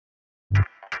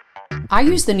I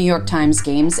use the New York Times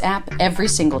Games app every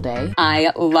single day.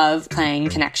 I love playing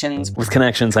Connections. With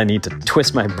Connections, I need to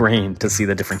twist my brain to see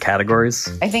the different categories.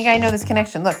 I think I know this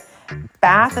connection. Look,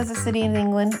 Bath is a city in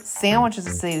England, Sandwich is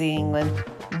a city in England,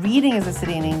 Reading is a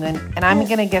city in England, and I'm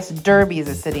going to guess Derby is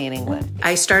a city in England.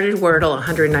 I started Wordle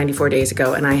 194 days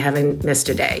ago, and I haven't missed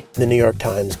a day. The New York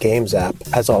Times Games app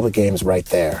has all the games right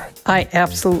there. I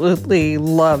absolutely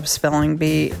love Spelling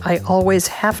Bee. I always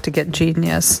have to get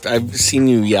Genius. I've seen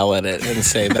you yell at it and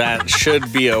say, that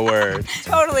should be a word.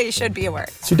 Totally should be a word.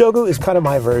 Sudoku is kind of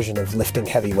my version of lifting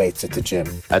heavy weights at the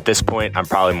gym. At this point, I'm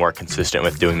probably more consistent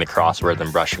with doing the crossword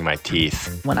than brushing my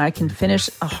teeth. When I can finish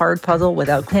a hard puzzle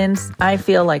without hints, I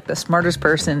feel like the smartest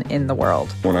person in the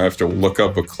world. When I have to look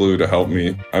up a clue to help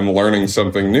me, I'm learning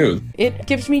something new. It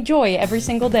gives me joy every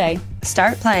single day.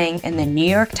 Start playing in the New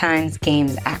York Times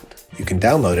Games app. You can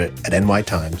download it at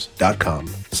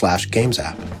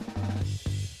nytimes.com/gamesapp.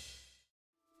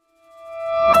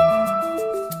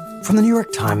 From the New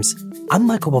York Times, I'm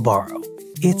Michael Barbaro.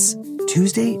 It's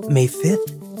Tuesday, May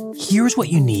 5th. Here's what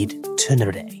you need to know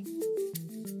today.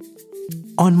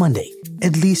 On Monday,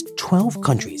 at least 12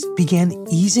 countries began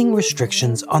easing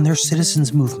restrictions on their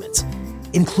citizens' movements,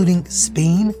 including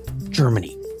Spain,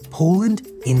 Germany, Poland,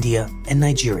 India, and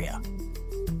Nigeria.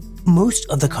 Most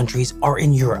of the countries are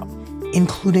in Europe,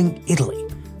 including Italy,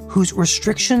 whose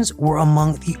restrictions were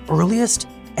among the earliest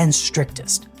and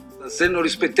strictest. Se non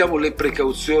rispettiamo le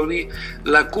precauzioni,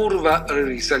 la curva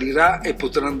risalirà e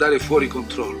potrà andare fuori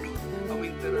controllo.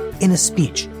 In a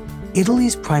speech,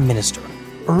 Italy's prime minister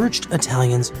urged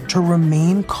Italians to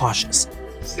remain cautious.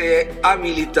 Se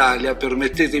ami l'Italia,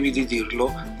 permettetemi di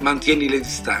dirlo, mantieni le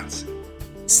distanze.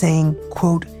 Saying,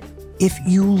 quote, if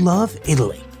you love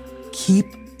Italy, keep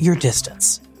your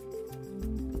distance.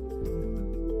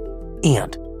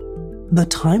 And the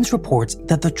Times reports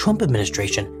that the Trump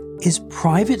administration is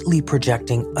privately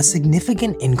projecting a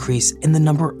significant increase in the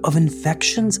number of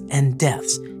infections and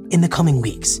deaths in the coming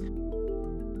weeks.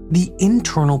 The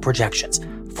internal projections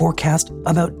forecast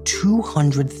about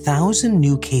 200,000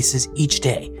 new cases each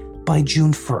day by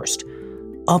June 1st,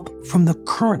 up from the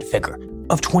current figure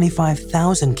of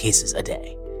 25,000 cases a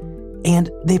day.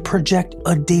 And they project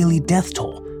a daily death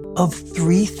toll of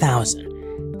 3,000,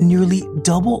 nearly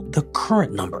double the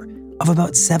current number of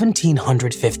about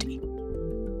 1,750.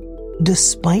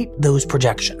 Despite those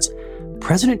projections,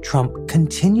 President Trump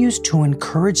continues to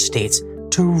encourage states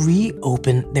to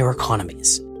reopen their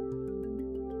economies.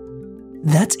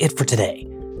 That's it for today.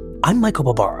 I'm Michael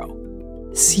Barbaro.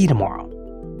 See you tomorrow.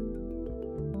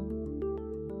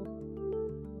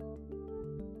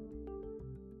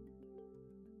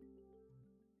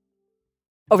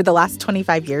 Over the last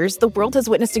 25 years, the world has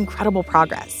witnessed incredible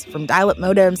progress, from dial-up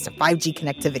modems to 5G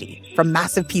connectivity, from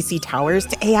massive PC towers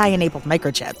to AI-enabled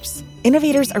microchips.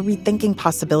 Innovators are rethinking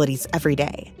possibilities every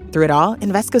day. Through it all,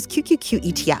 Invesco's QQQ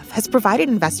ETF has provided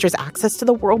investors access to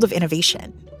the world of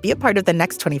innovation. Be a part of the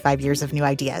next 25 years of new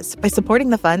ideas by supporting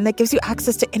the fund that gives you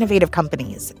access to innovative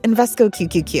companies. Invesco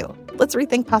QQQ. Let's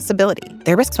rethink possibility.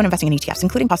 There are risks when investing in ETFs,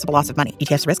 including possible loss of money.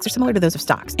 ETFs' risks are similar to those of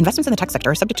stocks. Investments in the tech sector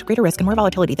are subject to greater risk and more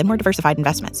volatility than more diversified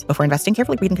investments. Before investing,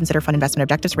 carefully read and consider fund investment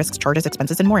objectives, risks, charges,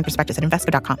 expenses, and more in prospectus at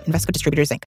Invesco.com. Invesco Distributors, Inc.